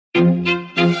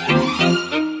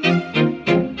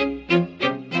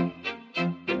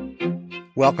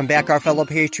Welcome back, our fellow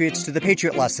patriots, to the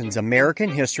Patriot Lessons American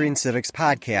History and Civics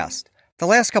podcast. The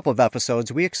last couple of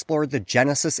episodes, we explored the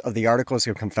genesis of the Articles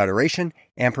of Confederation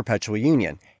and Perpetual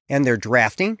Union, and their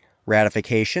drafting,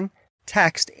 ratification,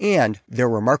 text, and their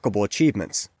remarkable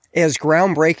achievements. As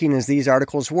groundbreaking as these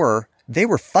articles were, they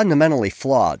were fundamentally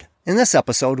flawed. In this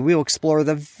episode, we will explore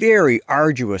the very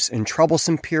arduous and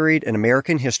troublesome period in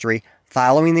American history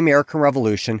following the American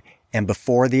Revolution and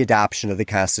before the adoption of the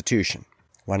Constitution.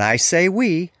 When I say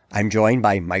we, I'm joined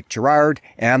by Mike Gerard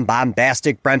and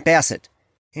bombastic Brent Bassett.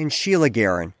 And Sheila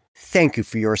Guerin, thank you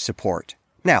for your support.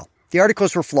 Now, the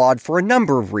articles were flawed for a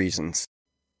number of reasons.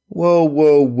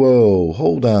 Whoa.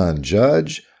 Hold on,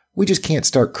 Judge. We just can't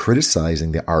start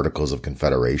criticizing the Articles of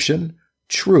Confederation.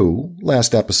 True,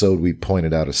 last episode we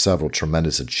pointed out several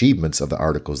tremendous achievements of the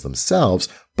Articles themselves,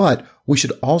 but we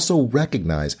should also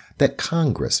recognize that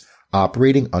Congress,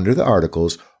 operating under the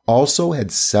Articles, also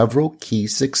had several key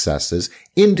successes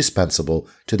indispensable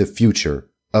to the future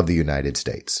of the United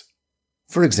States.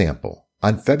 For example,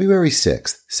 on February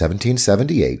 6,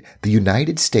 1778, the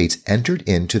United States entered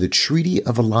into the Treaty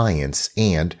of Alliance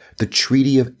and the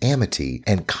Treaty of Amity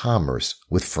and Commerce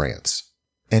with France.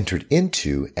 Entered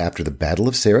into after the Battle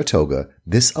of Saratoga,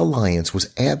 this alliance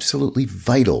was absolutely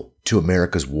vital to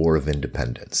America's War of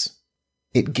Independence.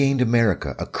 It gained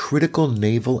America a critical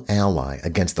naval ally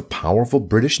against the powerful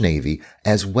British Navy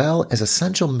as well as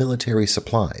essential military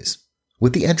supplies.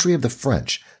 With the entry of the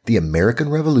French, the American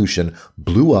Revolution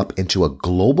blew up into a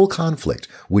global conflict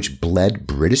which bled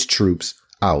British troops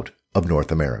out of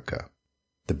North America.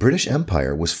 The British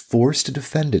Empire was forced to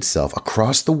defend itself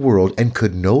across the world and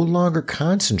could no longer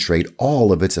concentrate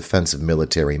all of its offensive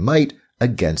military might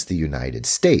against the United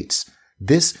States.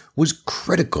 This was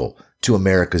critical to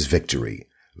America's victory.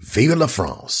 Vive la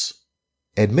France!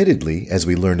 Admittedly, as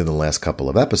we learned in the last couple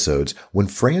of episodes, when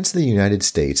France and the United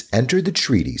States entered the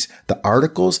treaties, the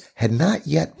Articles had not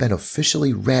yet been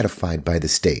officially ratified by the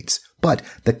states, but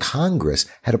the Congress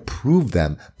had approved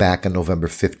them back on November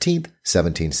 15,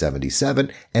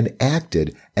 1777, and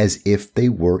acted as if they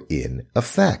were in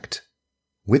effect.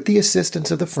 With the assistance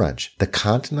of the French, the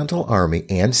Continental Army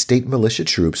and state militia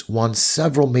troops won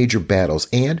several major battles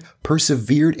and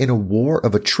persevered in a war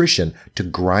of attrition to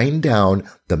grind down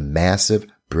the massive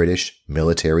British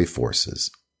military forces.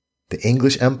 The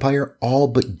English Empire all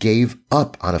but gave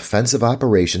up on offensive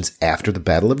operations after the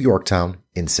Battle of Yorktown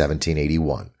in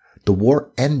 1781. The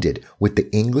war ended with the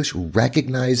English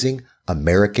recognizing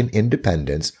American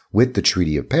independence with the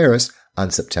Treaty of Paris on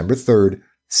September 3,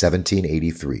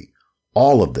 1783.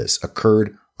 All of this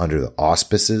occurred under the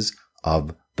auspices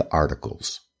of the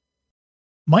Articles.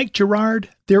 Mike Gerard,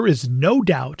 there is no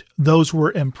doubt those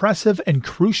were impressive and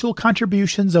crucial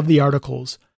contributions of the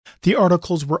Articles. The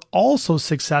Articles were also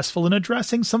successful in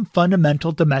addressing some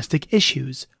fundamental domestic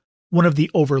issues. One of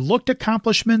the overlooked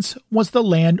accomplishments was the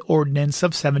Land Ordinance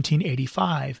of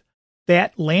 1785.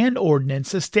 That land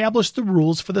ordinance established the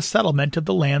rules for the settlement of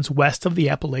the lands west of the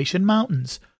Appalachian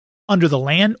Mountains. Under the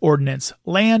Land Ordinance,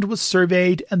 land was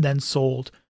surveyed and then sold.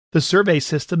 The survey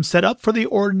system set up for the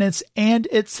ordinance and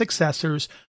its successors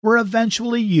were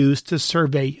eventually used to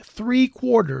survey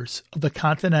 3/4 of the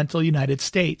continental United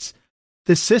States.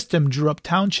 The system drew up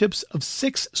townships of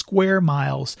 6 square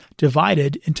miles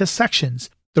divided into sections.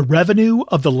 The revenue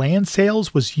of the land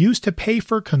sales was used to pay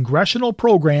for congressional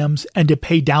programs and to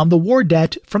pay down the war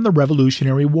debt from the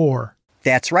Revolutionary War.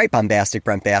 That's right, bombastic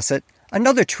Brent Bassett.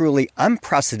 Another truly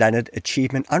unprecedented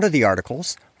achievement under the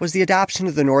Articles was the adoption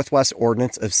of the Northwest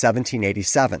Ordinance of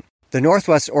 1787. The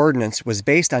Northwest Ordinance was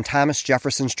based on Thomas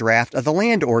Jefferson's draft of the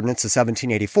Land Ordinance of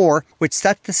 1784, which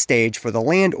set the stage for the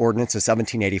Land Ordinance of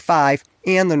 1785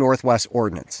 and the Northwest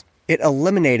Ordinance. It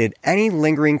eliminated any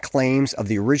lingering claims of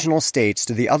the original states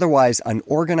to the otherwise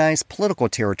unorganized political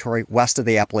territory west of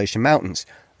the Appalachian Mountains,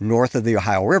 north of the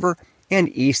Ohio River, and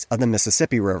east of the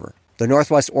Mississippi River. The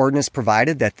Northwest Ordinance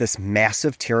provided that this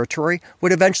massive territory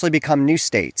would eventually become new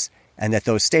states, and that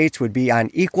those states would be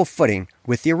on equal footing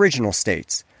with the original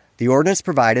states. The ordinance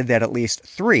provided that at least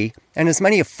 3 and as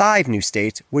many as 5 new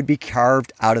states would be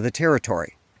carved out of the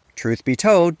territory. Truth be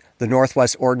told, the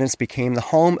Northwest Ordinance became the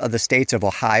home of the states of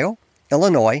Ohio,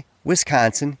 Illinois,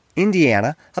 Wisconsin,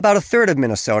 Indiana, about a third of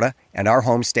Minnesota, and our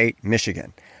home state,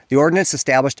 Michigan. The ordinance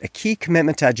established a key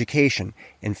commitment to education.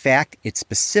 In fact, it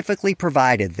specifically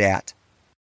provided that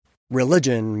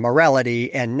religion,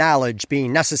 morality, and knowledge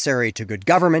being necessary to good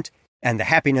government and the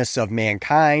happiness of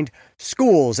mankind,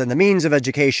 schools and the means of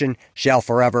education shall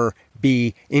forever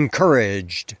be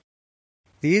encouraged.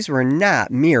 These were not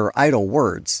mere idle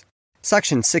words.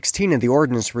 Section 16 of the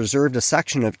ordinance reserved a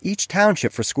section of each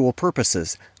township for school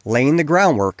purposes, laying the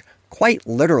groundwork, quite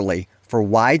literally, for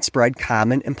widespread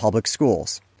common and public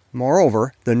schools.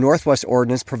 Moreover, the Northwest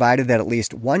Ordinance provided that at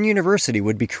least one university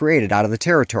would be created out of the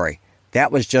territory. That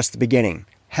was just the beginning,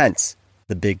 hence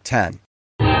the Big Ten.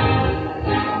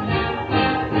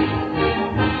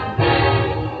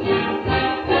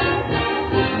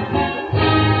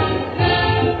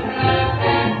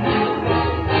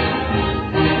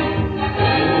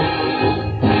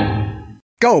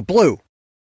 Go Blue!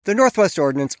 The Northwest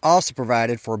Ordinance also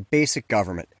provided for basic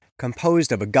government,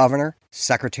 composed of a governor,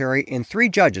 secretary, and 3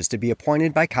 judges to be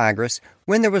appointed by Congress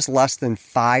when there was less than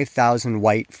 5,000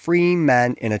 white free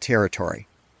men in a territory.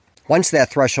 Once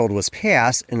that threshold was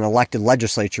passed, an elected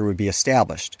legislature would be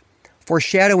established.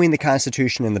 Foreshadowing the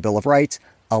Constitution and the Bill of Rights,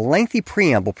 a lengthy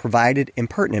preamble provided in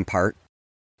pertinent part,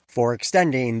 for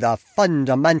extending the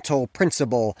fundamental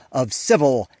principle of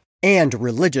civil and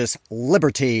religious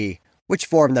liberty, which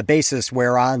form the basis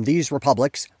whereon these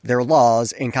republics, their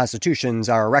laws, and constitutions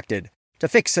are erected, to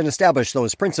fix and establish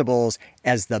those principles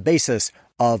as the basis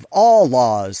of all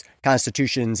laws,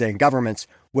 constitutions, and governments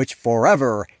which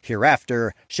forever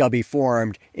hereafter shall be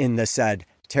formed in the said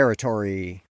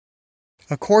territory.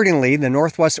 Accordingly, the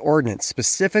Northwest Ordinance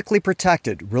specifically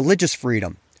protected religious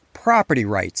freedom, property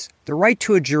rights, the right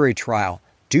to a jury trial,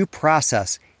 due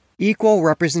process, equal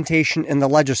representation in the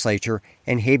legislature,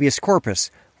 and habeas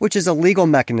corpus, which is a legal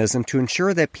mechanism to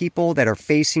ensure that people that are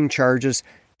facing charges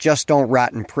just don't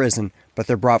rot in prison, but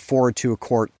they're brought forward to a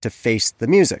court to face the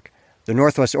music. The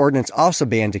Northwest Ordinance also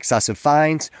banned excessive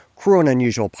fines, cruel and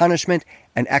unusual punishment,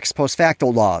 and ex post facto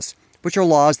laws, which are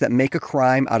laws that make a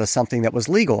crime out of something that was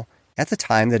legal at the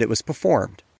time that it was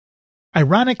performed.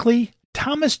 Ironically,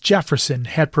 Thomas Jefferson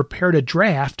had prepared a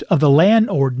draft of the Land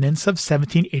Ordinance of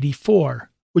 1784,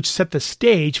 which set the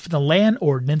stage for the Land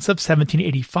Ordinance of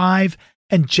 1785,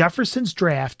 and Jefferson's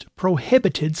draft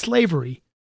prohibited slavery.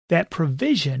 That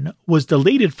provision was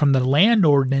deleted from the Land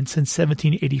Ordinance in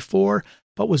 1784,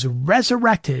 but was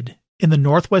resurrected in the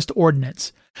Northwest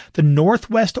Ordinance. The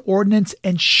Northwest Ordinance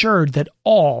ensured that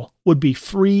all would be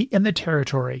free in the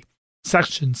territory.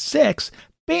 Section 6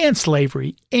 banned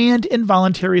slavery and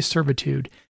involuntary servitude.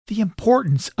 The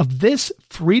importance of this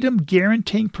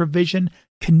freedom-guaranteeing provision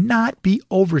cannot be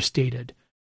overstated.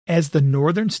 As the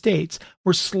northern states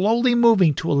were slowly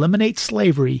moving to eliminate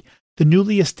slavery, the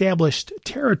newly established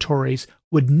territories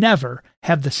would never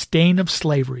have the stain of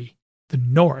slavery. The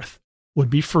North would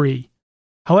be free.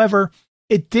 However,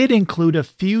 it did include a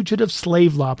fugitive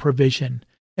slave law provision.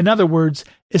 In other words,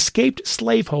 escaped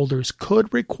slaveholders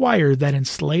could require that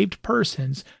enslaved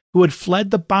persons who had fled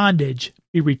the bondage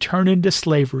be returned into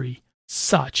slavery.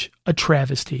 Such a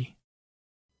travesty.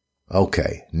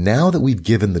 Okay, now that we've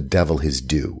given the devil his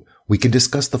due, we can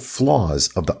discuss the flaws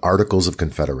of the Articles of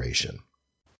Confederation.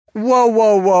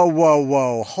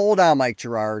 Whoa. Hold on, Mike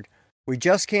Gerard. We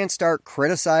just can't start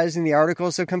criticizing the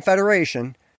Articles of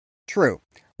Confederation. True.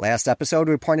 Last episode,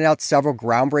 we pointed out several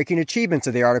groundbreaking achievements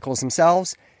of the Articles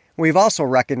themselves. We've also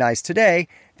recognized today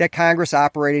that Congress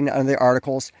operating under the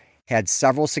Articles had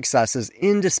several successes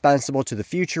indispensable to the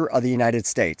future of the United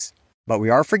States. But we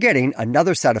are forgetting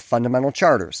another set of fundamental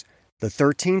charters. The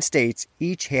 13 states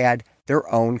each had their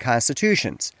own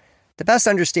constitutions. To best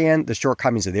understand the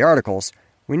shortcomings of the Articles,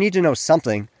 we need to know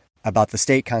something about the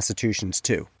state constitutions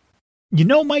too. You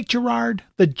know, Mike Gerard,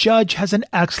 the judge has an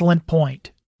excellent point.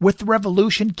 With the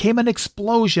Revolution came an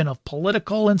explosion of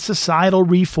political and societal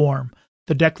reform.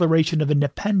 The Declaration of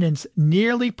Independence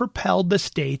nearly propelled the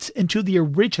states into the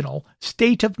original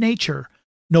state of nature.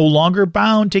 No longer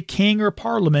bound to king or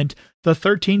parliament, the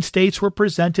 13 states were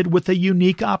presented with a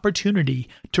unique opportunity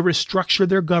to restructure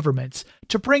their governments,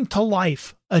 to bring to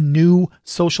life a new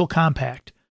social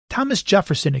compact. Thomas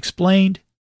Jefferson explained,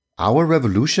 "Our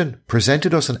revolution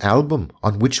presented us an album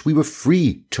on which we were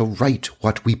free to write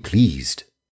what we pleased."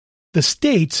 The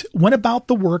states went about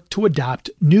the work to adopt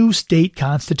new state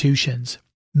constitutions.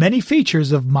 Many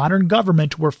features of modern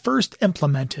government were first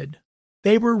implemented.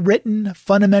 They were written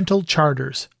fundamental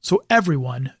charters, so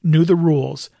everyone knew the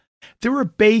rules. They were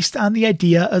based on the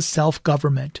idea of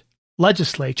self-government.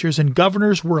 Legislatures and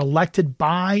governors were elected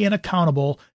by and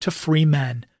accountable to free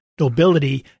men.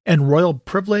 Nobility and royal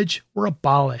privilege were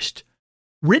abolished.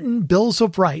 Written bills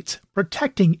of rights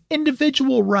protecting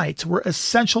individual rights were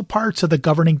essential parts of the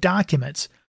governing documents.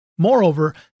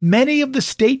 Moreover, many of the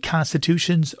state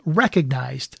constitutions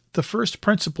recognized the first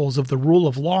principles of the rule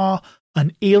of law,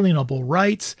 unalienable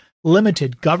rights,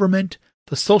 limited government,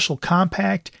 the social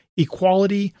compact,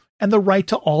 equality, and the right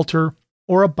to alter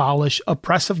or abolish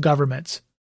oppressive governments.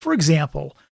 For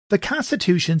example, the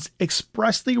constitutions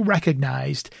expressly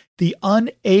recognized the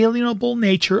unalienable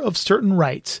nature of certain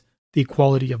rights, the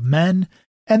equality of men,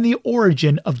 and the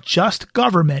origin of just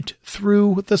government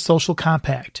through the Social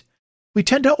Compact. We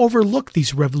tend to overlook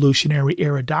these Revolutionary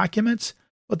Era documents,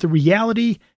 but the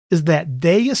reality is that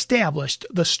they established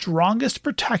the strongest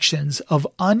protections of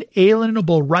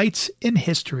unalienable rights in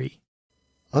history.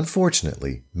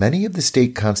 Unfortunately, many of the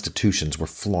state constitutions were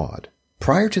flawed.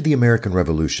 Prior to the American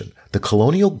Revolution, the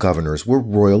colonial governors were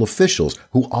royal officials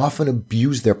who often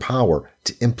abused their power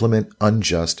to implement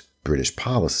unjust British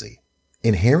policy.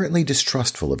 Inherently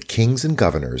distrustful of kings and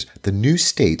governors, the new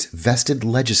states vested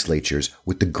legislatures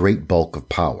with the great bulk of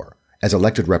power. As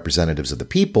elected representatives of the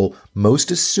people,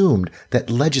 most assumed that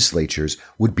legislatures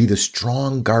would be the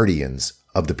strong guardians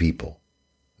of the people.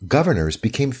 Governors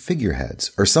became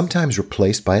figureheads or sometimes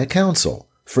replaced by a council.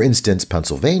 For instance,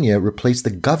 Pennsylvania replaced the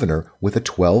governor with a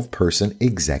 12-person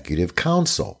executive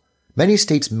council. Many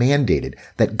states mandated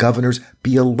that governors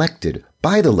be elected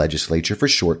by the legislature for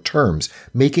short terms,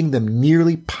 making them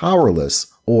nearly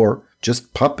powerless or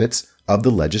just puppets of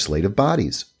the legislative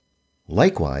bodies.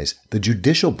 Likewise, the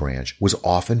judicial branch was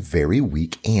often very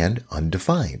weak and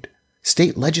undefined.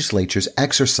 State legislatures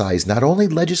exercised not only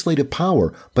legislative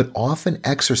power, but often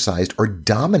exercised or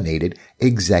dominated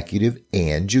executive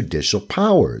and judicial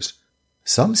powers.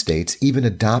 Some states even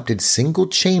adopted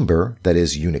single-chamber, that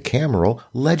is, unicameral,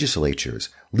 legislatures,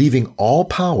 leaving all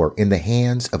power in the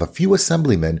hands of a few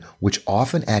assemblymen, which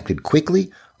often acted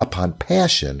quickly upon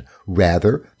passion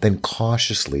rather than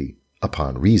cautiously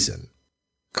upon reason.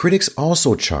 Critics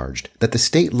also charged that the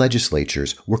state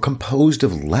legislatures were composed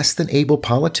of less than able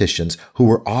politicians who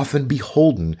were often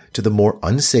beholden to the more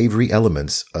unsavory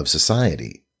elements of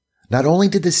society. Not only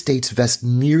did the states vest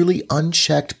nearly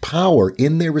unchecked power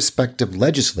in their respective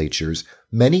legislatures,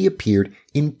 many appeared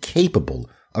incapable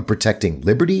of protecting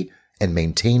liberty and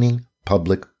maintaining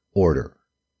public order.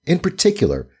 In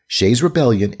particular, Shays'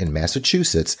 Rebellion in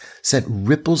Massachusetts sent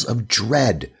ripples of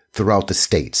dread throughout the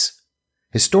states.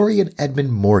 Historian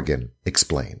Edmund Morgan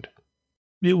explained,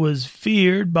 "It was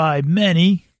feared by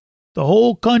many the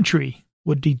whole country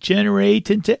would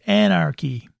degenerate into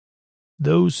anarchy.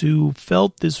 Those who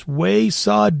felt this way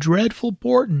saw a dreadful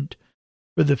portent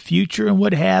for the future in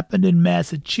what happened in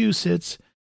Massachusetts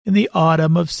in the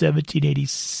autumn of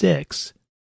 1786.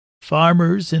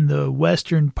 Farmers in the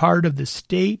western part of the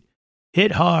state,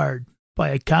 hit hard by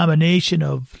a combination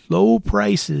of low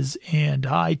prices and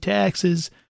high taxes,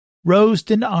 rose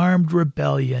in armed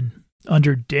rebellion.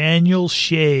 Under Daniel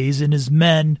Shays and his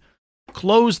men,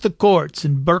 closed the courts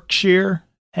in Berkshire,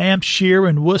 Hampshire,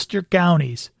 and Worcester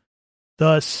counties,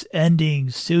 thus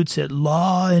ending suits at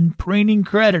law and preening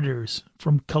creditors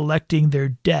from collecting their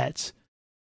debts.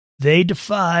 They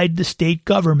defied the state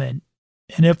government,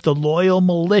 and if the loyal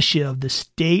militia of the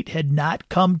state had not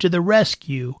come to the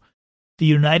rescue, the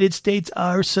United States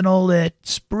arsenal at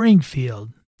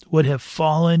Springfield would have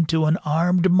fallen to an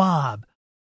armed mob,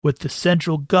 with the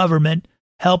central government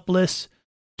helpless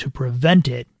to prevent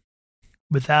it.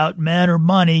 Without men or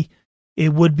money,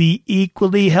 it would be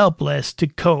equally helpless to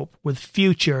cope with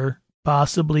future,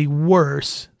 possibly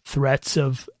worse, threats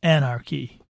of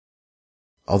anarchy."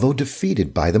 Although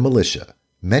defeated by the militia,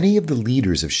 many of the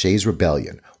leaders of Shays'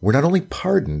 Rebellion were not only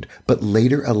pardoned, but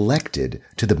later elected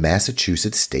to the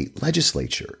Massachusetts state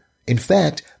legislature. In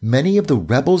fact, many of the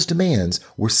rebels' demands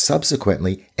were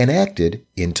subsequently enacted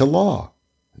into law.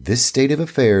 This state of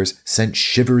affairs sent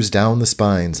shivers down the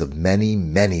spines of many,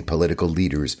 many political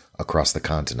leaders across the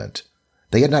continent.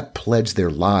 They had not pledged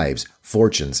their lives,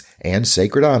 fortunes, and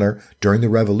sacred honor during the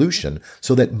Revolution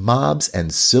so that mobs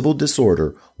and civil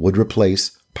disorder would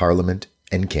replace Parliament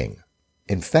and king.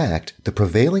 In fact, the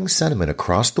prevailing sentiment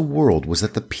across the world was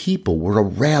that the people were a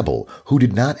rabble who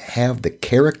did not have the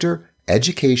character,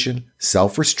 education,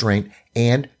 self-restraint,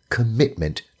 and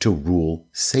commitment to rule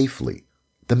safely.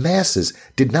 The masses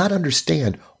did not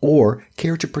understand or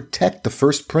care to protect the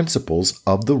first principles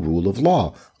of the rule of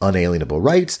law, unalienable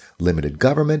rights, limited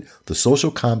government, the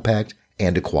social compact,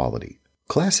 and equality.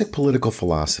 Classic political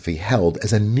philosophy held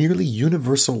as a nearly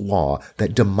universal law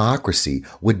that democracy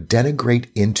would denigrate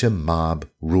into mob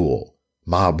rule.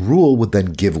 Mob rule would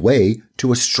then give way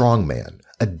to a strongman,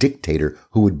 a dictator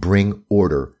who would bring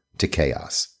order to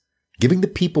chaos. Giving the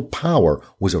people power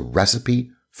was a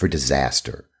recipe for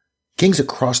disaster. Kings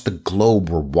across the globe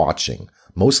were watching,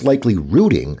 most likely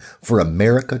rooting for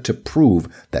America to prove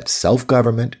that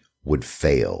self-government would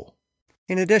fail.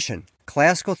 In addition,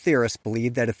 classical theorists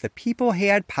believed that if the people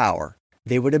had power,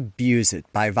 they would abuse it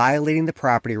by violating the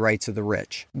property rights of the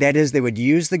rich. That is, they would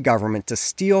use the government to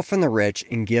steal from the rich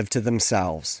and give to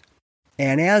themselves.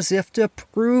 And as if to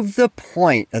prove the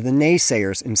point of the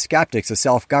naysayers and skeptics of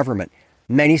self-government,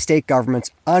 many state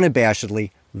governments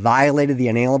unabashedly violated the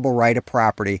inalienable right of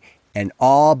property and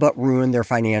all but ruined their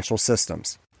financial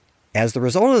systems. As the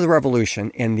result of the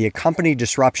revolution and the accompanied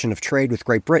disruption of trade with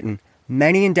Great Britain,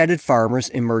 many indebted farmers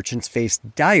and merchants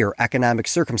faced dire economic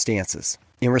circumstances.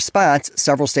 In response,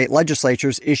 several state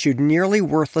legislatures issued nearly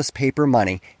worthless paper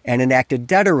money and enacted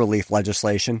debtor relief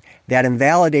legislation that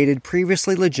invalidated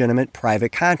previously legitimate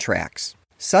private contracts.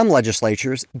 Some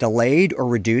legislatures delayed or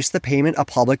reduced the payment of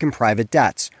public and private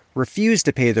debts, refused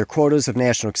to pay their quotas of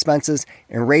national expenses,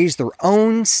 and raised their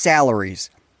own salaries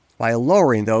while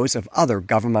lowering those of other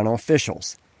governmental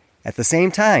officials. At the same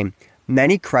time,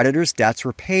 many creditors' debts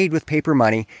were paid with paper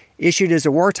money issued as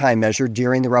a wartime measure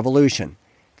during the Revolution.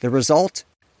 The result?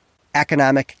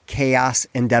 Economic chaos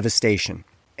and devastation.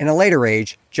 In a later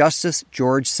age, Justice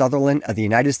George Sutherland of the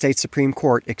United States Supreme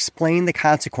Court explained the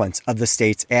consequence of the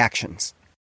state's actions.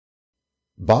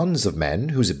 Bonds of men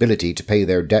whose ability to pay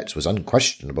their debts was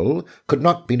unquestionable could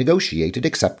not be negotiated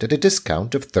except at a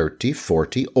discount of 30,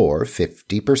 40, or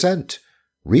 50%.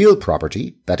 Real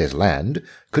property, that is land,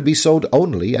 could be sold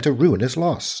only at a ruinous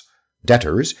loss.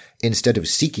 Debtors, instead of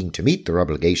seeking to meet their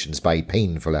obligations by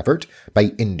painful effort,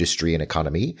 by industry and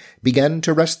economy, began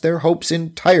to rest their hopes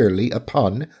entirely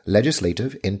upon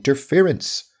legislative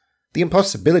interference. The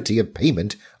impossibility of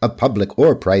payment of public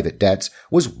or private debts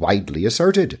was widely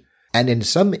asserted, and in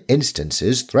some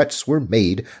instances threats were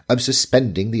made of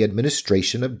suspending the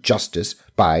administration of justice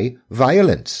by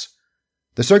violence.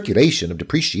 The circulation of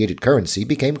depreciated currency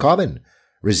became common.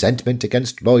 Resentment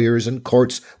against lawyers and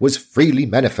courts was freely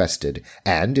manifested,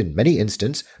 and in many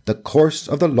instances the course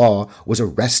of the law was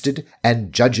arrested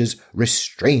and judges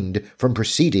restrained from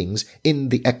proceedings in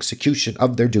the execution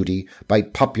of their duty by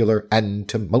popular and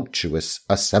tumultuous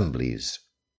assemblies.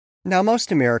 Now,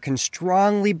 most Americans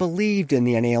strongly believed in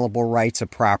the inalienable rights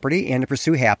of property and to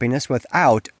pursue happiness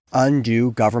without undue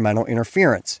governmental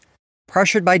interference.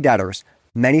 Pressured by debtors,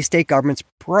 many state governments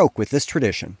broke with this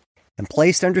tradition and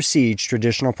placed under siege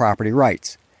traditional property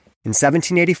rights. In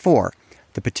 1784,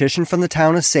 the petition from the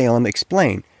town of Salem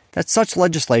explained that such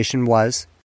legislation was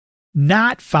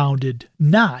not founded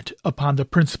not upon the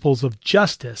principles of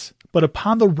justice, but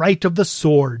upon the right of the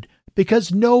sword,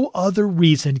 because no other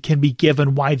reason can be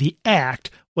given why the act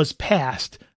was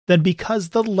passed than because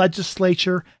the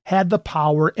legislature had the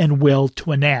power and will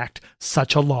to enact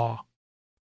such a law.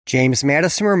 James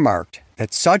Madison remarked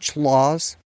that such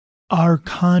laws are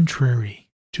contrary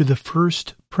to the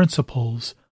first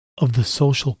principles of the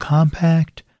social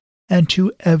compact and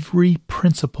to every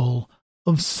principle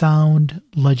of sound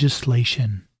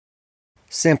legislation.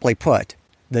 Simply put,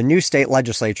 the new state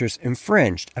legislatures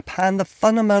infringed upon the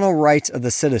fundamental rights of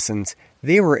the citizens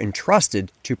they were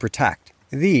entrusted to protect.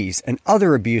 These and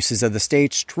other abuses of the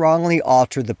state strongly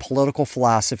altered the political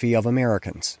philosophy of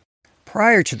Americans.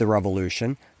 Prior to the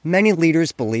Revolution, many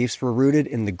leaders' beliefs were rooted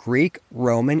in the Greek,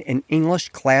 Roman, and English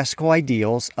classical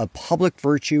ideals of public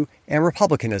virtue and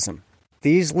republicanism.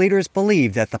 These leaders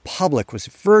believed that the public was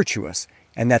virtuous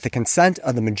and that the consent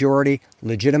of the majority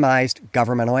legitimized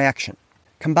governmental action.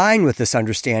 Combined with this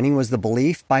understanding was the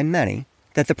belief by many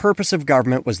that the purpose of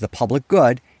government was the public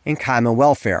good and common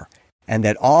welfare, and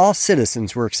that all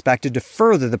citizens were expected to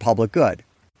further the public good.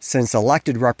 Since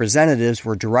elected representatives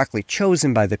were directly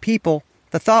chosen by the people,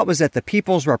 the thought was that the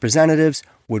people's representatives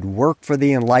would work for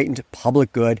the enlightened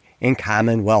public good and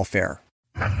common welfare.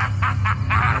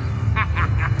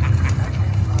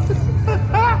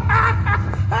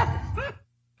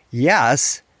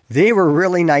 Yes, they were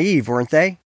really naive, weren't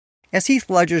they? As Heath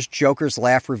Ledger's Joker's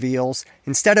laugh reveals,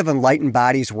 instead of enlightened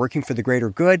bodies working for the greater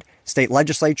good, state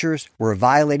legislatures were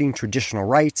violating traditional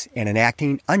rights and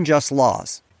enacting unjust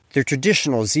laws. Their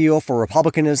traditional zeal for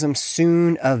republicanism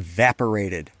soon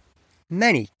evaporated.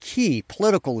 Many key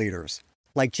political leaders,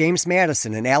 like James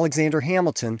Madison and Alexander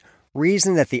Hamilton,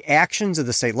 reasoned that the actions of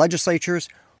the state legislatures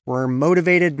were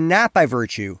motivated not by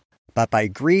virtue, but by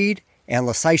greed and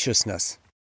licentiousness.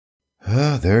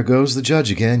 There goes the judge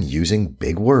again, using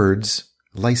big words.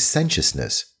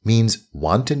 Licentiousness means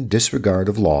wanton disregard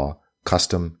of law,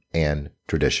 custom, and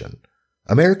tradition.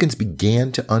 Americans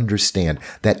began to understand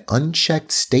that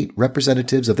unchecked state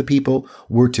representatives of the people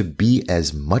were to be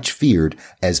as much feared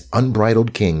as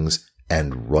unbridled kings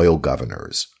and royal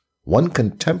governors. One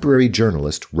contemporary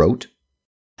journalist wrote,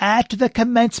 "At the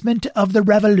commencement of the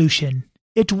Revolution,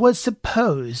 it was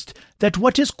supposed that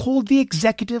what is called the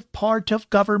executive part of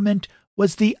government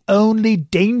was the only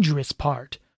dangerous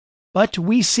part. But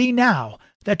we see now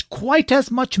that quite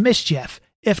as much mischief,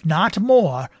 if not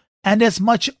more, and as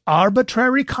much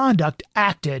arbitrary conduct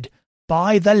acted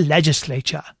by the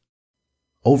legislature."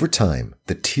 Over time,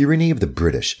 the tyranny of the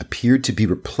British appeared to be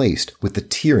replaced with the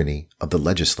tyranny of the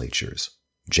legislatures.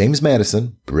 James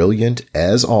Madison, brilliant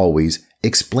as always,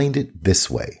 explained it this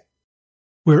way.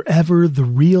 Wherever the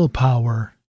real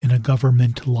power in a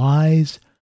government lies,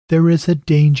 there is a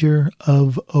danger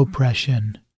of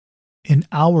oppression. In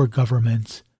our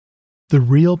governments, the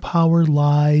real power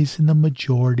lies in the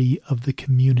majority of the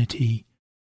community,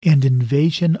 and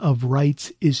invasion of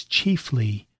rights is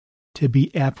chiefly to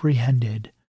be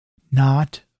apprehended,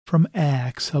 not from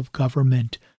acts of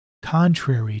government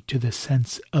contrary to the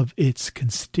sense of its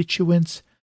constituents,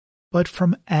 but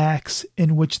from acts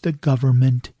in which the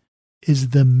government is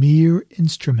the mere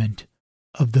instrument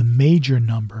of the major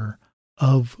number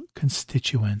of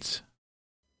constituents.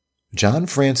 John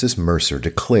Francis Mercer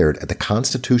declared at the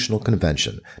Constitutional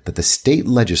Convention that the state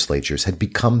legislatures had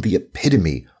become the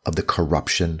epitome of the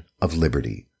corruption of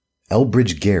liberty.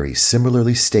 Elbridge Gerry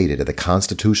similarly stated at the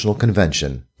Constitutional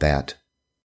Convention that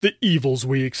the evils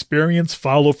we experience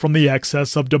follow from the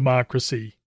excess of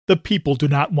democracy. The people do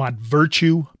not want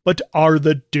virtue, but are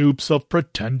the dupes of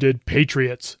pretended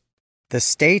patriots. The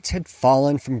states had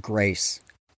fallen from grace.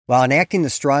 While enacting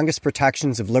the strongest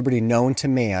protections of liberty known to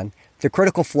man, the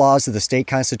critical flaws of the state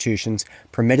constitutions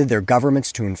permitted their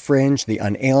governments to infringe the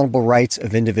unalienable rights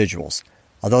of individuals.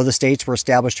 Although the states were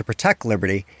established to protect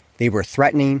liberty, they were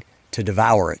threatening to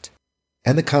devour it.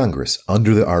 And the Congress,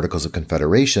 under the Articles of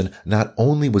Confederation, not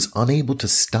only was unable to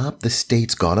stop the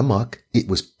states gone amok, it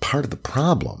was part of the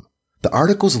problem. The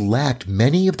Articles lacked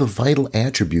many of the vital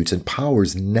attributes and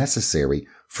powers necessary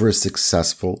for a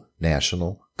successful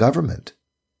national government.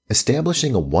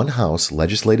 Establishing a one-house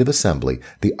legislative assembly,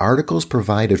 the Articles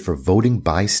provided for voting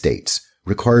by states,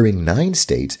 requiring 9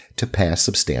 states to pass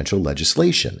substantial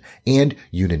legislation, and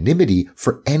unanimity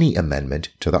for any amendment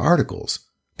to the Articles.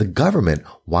 The government,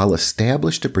 while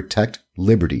established to protect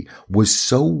liberty, was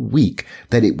so weak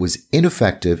that it was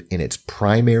ineffective in its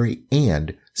primary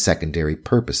and secondary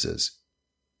purposes.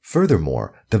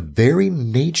 Furthermore, the very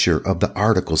nature of the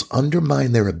Articles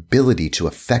undermined their ability to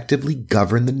effectively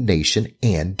govern the nation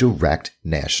and direct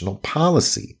national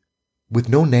policy. With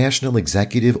no national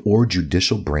executive or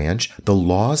judicial branch, the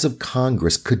laws of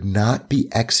Congress could not be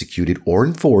executed or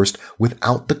enforced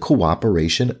without the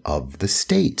cooperation of the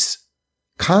states.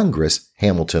 Congress,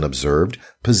 Hamilton observed,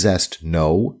 possessed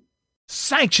no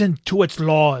sanction to its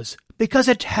laws, because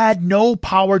it had no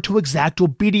power to exact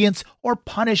obedience or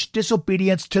punish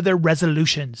disobedience to their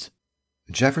resolutions.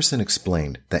 Jefferson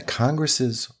explained that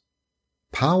Congress's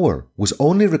power was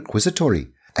only requisitory,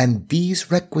 and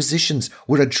these requisitions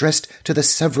were addressed to the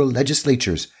several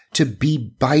legislatures to be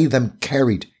by them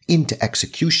carried into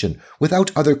execution without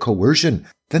other coercion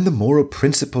than the moral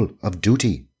principle of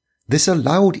duty. This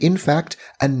allowed, in fact,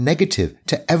 a negative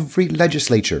to every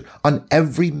legislature on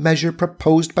every measure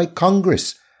proposed by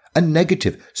Congress, a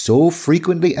negative so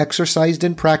frequently exercised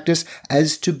in practice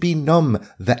as to benumb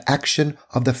the action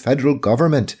of the federal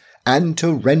government and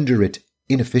to render it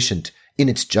inefficient in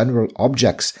its general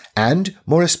objects and,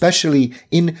 more especially,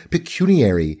 in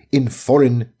pecuniary, in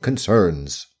foreign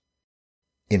concerns.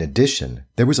 In addition,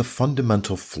 there was a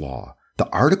fundamental flaw. The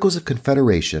Articles of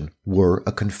Confederation were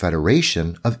a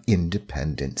confederation of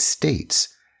independent states.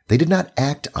 They did not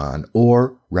act on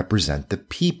or represent the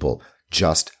people,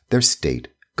 just their state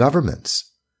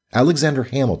governments. Alexander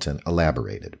Hamilton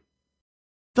elaborated.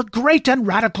 The great and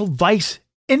radical vice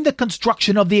in the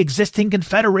construction of the existing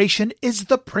confederation is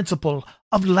the principle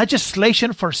of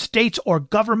legislation for states or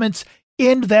governments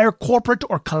in their corporate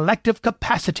or collective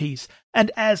capacities,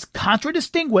 and as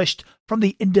contradistinguished from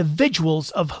the individuals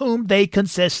of whom they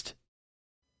consist.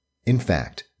 In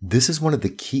fact, this is one of the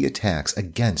key attacks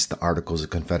against the Articles of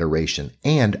Confederation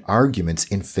and arguments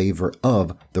in favor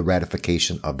of the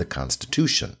ratification of the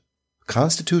Constitution.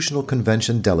 Constitutional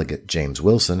Convention delegate James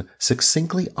Wilson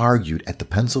succinctly argued at the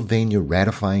Pennsylvania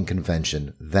Ratifying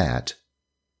Convention that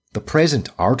the present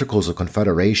Articles of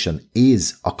Confederation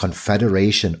is a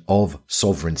confederation of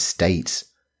sovereign states.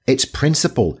 Its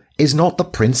principle is not the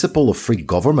principle of free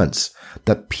governments.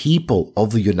 The people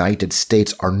of the United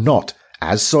States are not,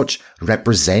 as such,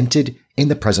 represented in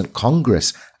the present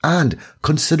Congress and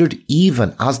considered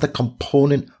even as the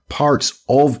component parts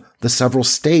of the several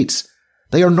states.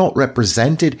 They are not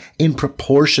represented in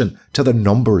proportion to their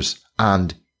numbers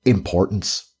and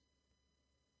importance.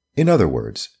 In other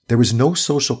words, there was no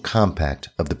social compact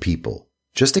of the people,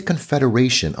 just a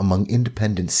confederation among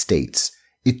independent states.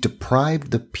 It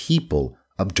deprived the people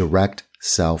of direct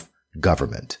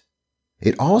self-government.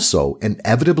 It also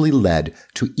inevitably led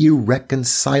to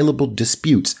irreconcilable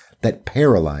disputes that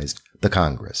paralyzed the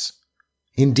Congress.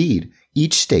 Indeed,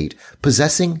 each state,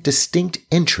 possessing distinct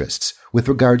interests with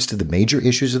regards to the major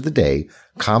issues of the day,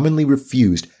 commonly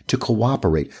refused to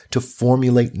cooperate to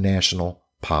formulate national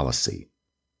policy.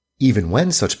 Even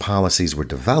when such policies were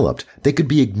developed, they could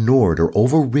be ignored or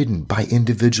overridden by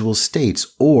individual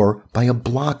states or by a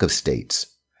bloc of states.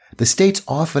 The states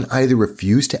often either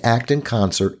refused to act in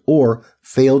concert or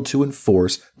failed to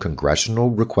enforce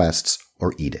congressional requests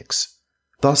or edicts.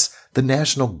 Thus, the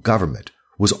national government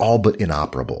was all but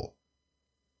inoperable.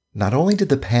 Not only did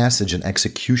the passage and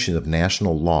execution of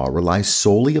national law rely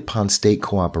solely upon state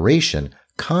cooperation,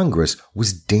 Congress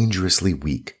was dangerously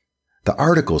weak. The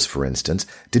Articles, for instance,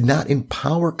 did not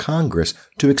empower Congress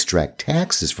to extract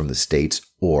taxes from the states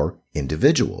or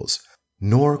individuals,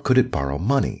 nor could it borrow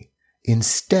money.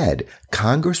 Instead,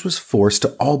 Congress was forced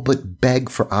to all but beg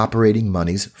for operating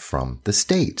monies from the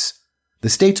states. The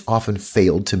states often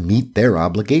failed to meet their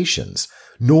obligations,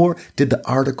 nor did the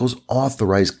Articles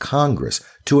authorize Congress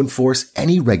to enforce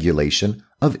any regulation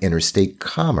of interstate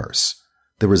commerce.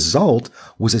 The result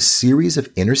was a series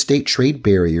of interstate trade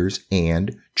barriers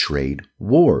and trade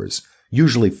wars,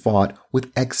 usually fought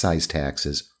with excise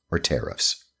taxes or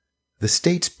tariffs. The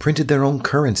states printed their own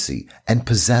currency and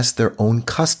possessed their own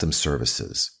customs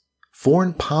services.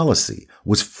 Foreign policy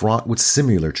was fraught with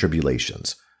similar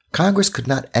tribulations. Congress could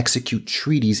not execute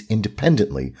treaties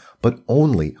independently, but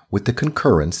only with the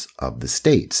concurrence of the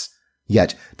states.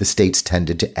 Yet the states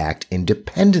tended to act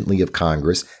independently of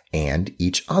Congress and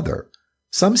each other.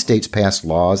 Some states passed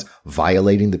laws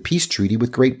violating the peace treaty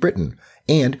with Great Britain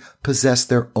and possessed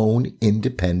their own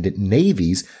independent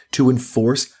navies to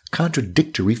enforce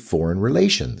contradictory foreign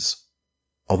relations.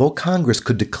 Although Congress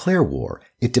could declare war,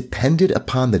 it depended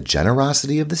upon the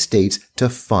generosity of the states to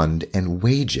fund and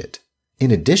wage it.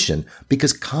 In addition,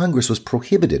 because Congress was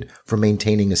prohibited from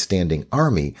maintaining a standing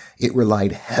army, it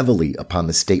relied heavily upon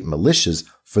the state militias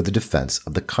for the defense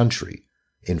of the country.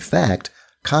 In fact,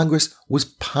 Congress was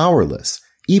powerless,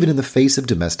 even in the face of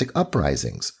domestic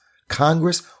uprisings.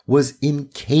 Congress was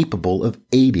incapable of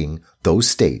aiding those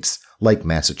states, like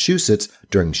Massachusetts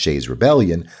during Shays'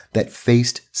 Rebellion, that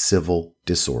faced civil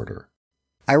disorder.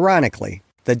 Ironically,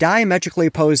 the diametrically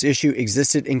opposed issue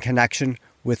existed in connection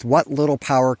with what little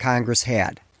power Congress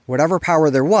had. Whatever power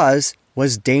there was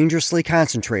dangerously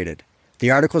concentrated.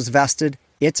 The Articles vested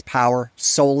its power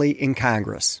solely in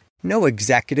Congress. No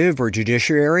executive or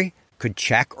judiciary could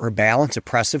check or balance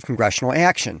oppressive congressional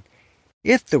action.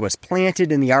 If there was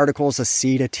planted in the Articles a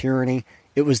seed of tyranny,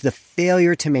 it was the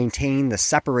failure to maintain the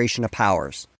separation of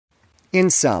powers.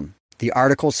 In sum, the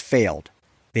Articles failed.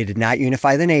 They did not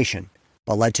unify the nation,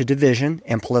 but led to division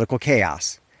and political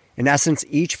chaos. In essence,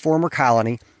 each former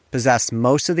colony possessed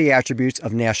most of the attributes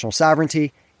of national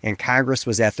sovereignty, and Congress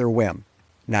was at their whim.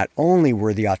 Not only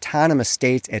were the autonomous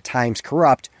states at times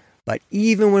corrupt, but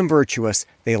even when virtuous,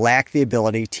 they lacked the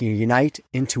ability to unite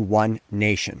into one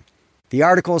nation. The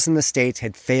Articles in the states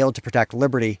had failed to protect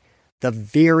liberty, the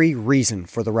very reason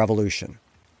for the Revolution.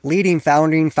 Leading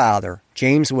founding father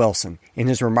James Wilson, in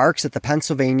his remarks at the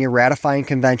Pennsylvania Ratifying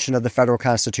Convention of the Federal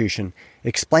Constitution,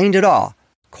 explained it all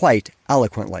quite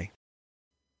eloquently.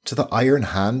 To the iron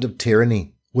hand of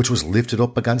tyranny, which was lifted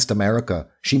up against America,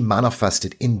 she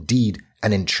manifested indeed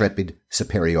an intrepid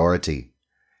superiority.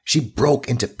 She broke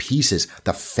into pieces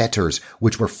the fetters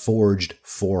which were forged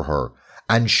for her,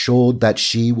 and showed that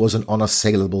she was an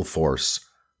unassailable force.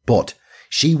 But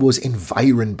she was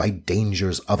environed by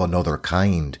dangers of another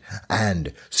kind,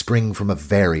 and spring from a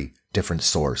very different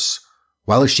source.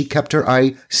 While she kept her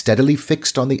eye steadily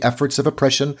fixed on the efforts of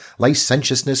oppression,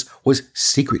 licentiousness was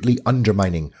secretly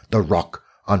undermining the rock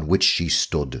on which she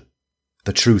stood.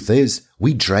 The truth is,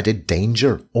 we dreaded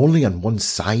danger only on one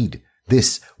side.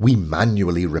 This we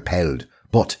manually repelled.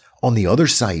 But on the other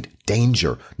side,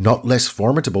 danger, not less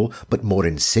formidable but more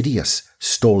insidious,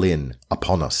 stole in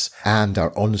upon us, and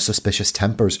our unsuspicious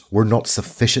tempers were not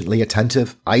sufficiently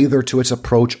attentive either to its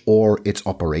approach or its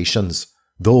operations.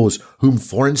 Those whom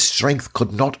foreign strength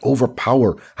could not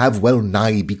overpower have well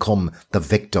nigh become the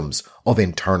victims of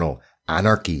internal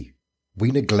anarchy.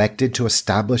 We neglected to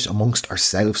establish amongst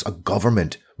ourselves a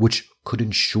government which could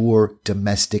ensure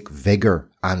domestic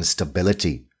vigour and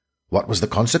stability. What was the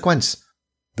consequence?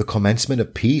 The commencement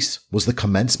of peace was the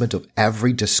commencement of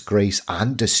every disgrace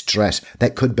and distress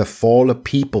that could befall a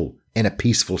people in a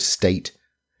peaceful state.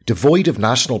 Devoid of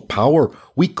national power,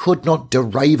 we could not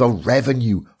derive a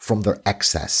revenue from their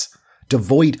excess.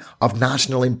 Devoid of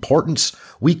national importance,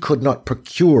 we could not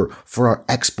procure for our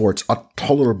exports a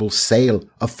tolerable sale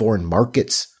of foreign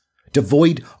markets.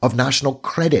 Devoid of national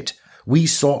credit, we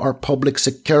saw our public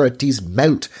securities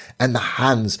melt in the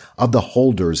hands of the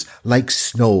holders like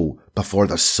snow before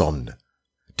the sun.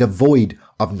 Devoid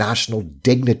of national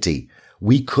dignity,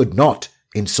 we could not,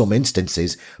 in some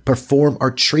instances, perform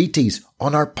our treaties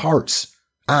on our parts.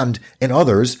 And in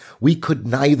others, we could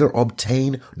neither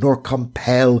obtain nor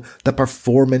compel the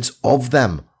performance of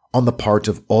them on the part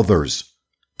of others.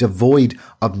 Devoid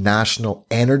of national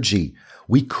energy,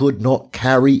 we could not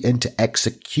carry into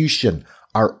execution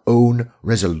our own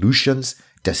resolutions,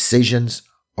 decisions,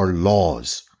 or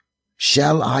laws.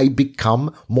 Shall I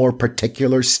become more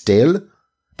particular still?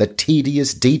 The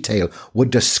tedious detail would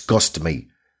disgust me,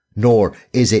 nor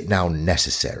is it now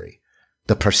necessary.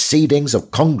 The proceedings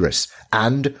of Congress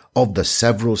and of the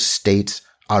several states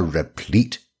are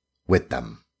replete with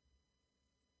them.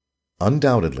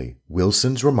 Undoubtedly,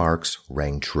 Wilson's remarks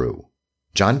rang true.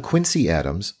 John Quincy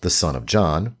Adams, the son of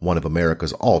John, one of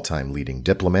America's all-time leading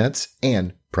diplomats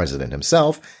and president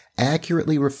himself,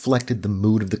 accurately reflected the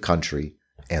mood of the country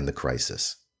and the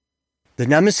crisis. The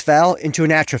numbness fell into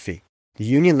an atrophy. The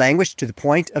Union languished to the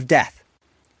point of death.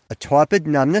 A torpid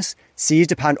numbness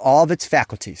seized upon all of its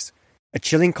faculties. A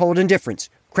chilling cold indifference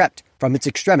crept from its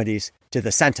extremities to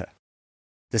the center.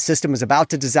 The system was about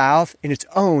to dissolve in its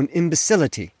own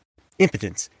imbecility.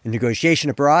 Impotence in negotiation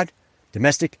abroad,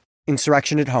 domestic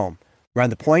insurrection at home, were on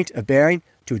the point of bearing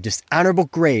to a dishonorable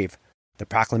grave the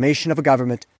proclamation of a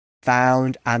government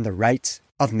found on the rights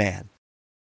of man.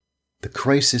 The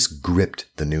crisis gripped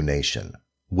the new nation.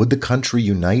 Would the country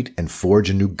unite and forge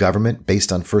a new government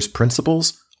based on first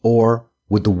principles, or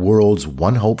would the world's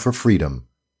one hope for freedom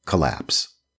collapse?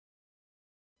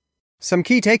 Some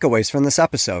key takeaways from this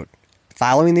episode.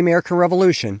 Following the American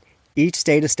Revolution, each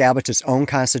state established its own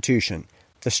constitution,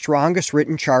 the strongest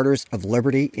written charters of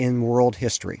liberty in world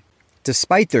history.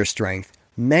 Despite their strength,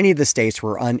 many of the states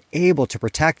were unable to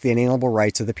protect the inalienable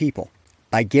rights of the people.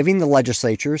 By giving the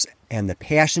legislatures and the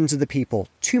passions of the people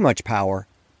too much power,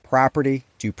 property,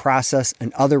 due process,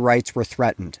 and other rights were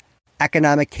threatened.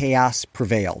 Economic chaos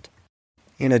prevailed.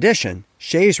 In addition,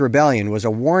 Shays' Rebellion was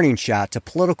a warning shot to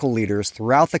political leaders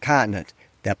throughout the continent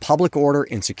that public order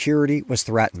and security was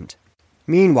threatened.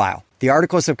 Meanwhile, the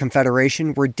Articles of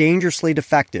Confederation were dangerously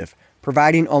defective,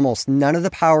 providing almost none of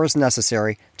the powers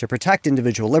necessary to protect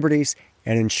individual liberties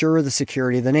and ensure the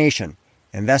security of the nation,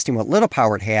 investing what little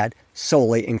power it had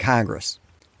solely in Congress.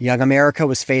 Young America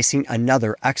was facing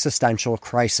another existential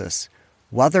crisis,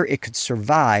 whether it could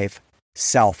survive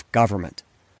self-government.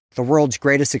 The world's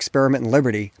greatest experiment in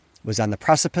liberty was on the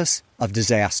precipice of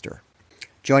disaster.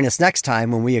 Join us next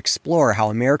time when we explore how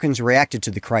Americans reacted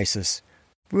to the crisis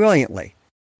brilliantly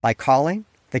by calling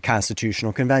the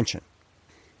Constitutional Convention.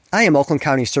 I am Oakland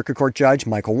County Circuit Court Judge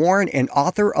Michael Warren and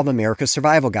author of America's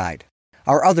Survival Guide.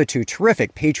 Our other two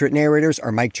terrific Patriot narrators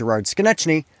are Mike Gerard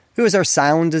Skonechny, who is our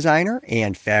sound designer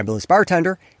and fabulous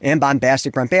bartender, and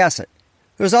Bombastic Brent Bassett,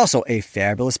 who is also a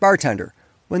fabulous bartender.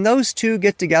 When those two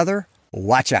get together,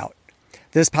 watch out.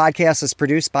 This podcast is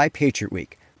produced by Patriot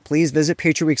Week. Please visit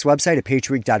Patriot Week's website at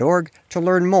patriotweek.org to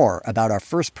learn more about our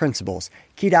first principles,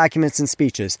 key documents and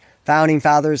speeches, founding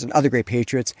fathers and other great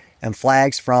patriots, and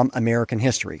flags from American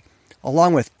history,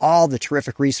 along with all the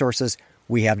terrific resources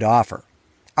we have to offer.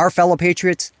 Our fellow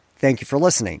patriots, thank you for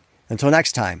listening. Until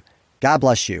next time, God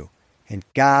bless you, and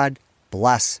God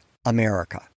bless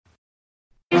America.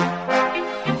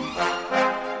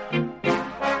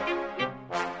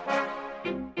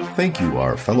 Thank you,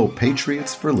 our fellow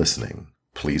patriots, for listening.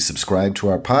 Please subscribe to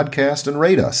our podcast and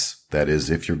rate us. That is,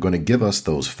 if you're going to give us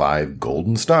those 5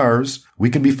 golden stars. We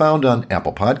can be found on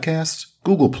Apple Podcasts,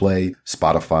 Google Play,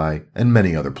 Spotify, and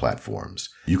many other platforms.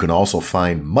 You can also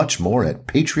find much more at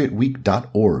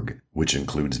patriotweek.org, which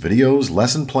includes videos,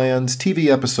 lesson plans, TV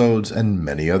episodes, and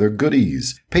many other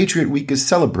goodies. Patriot Week is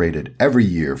celebrated every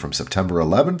year from September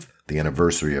 11th, the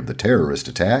anniversary of the terrorist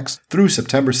attacks, through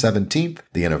September 17th,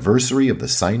 the anniversary of the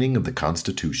signing of the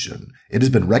Constitution. It has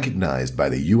been recognized by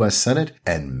the U.S. Senate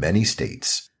and many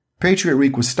states. Patriot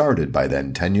Week was started by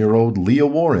then 10-year-old Leah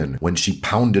Warren when she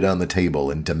pounded on the table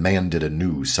and demanded a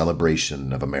new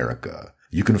celebration of America.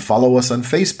 You can follow us on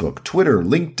Facebook, Twitter,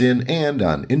 LinkedIn, and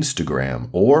on Instagram,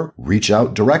 or reach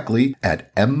out directly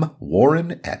at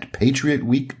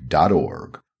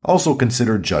mwarren@patriotweek.org. Also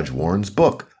consider Judge Warren's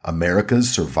book,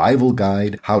 America's Survival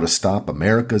Guide, How to Stop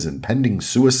America's Impending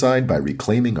Suicide by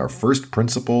Reclaiming Our First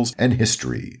Principles and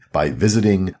History, by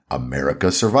visiting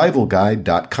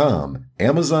americasurvivalguide.com,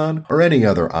 Amazon, or any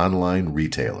other online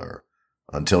retailer.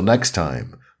 Until next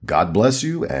time, God bless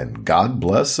you and God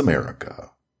bless America.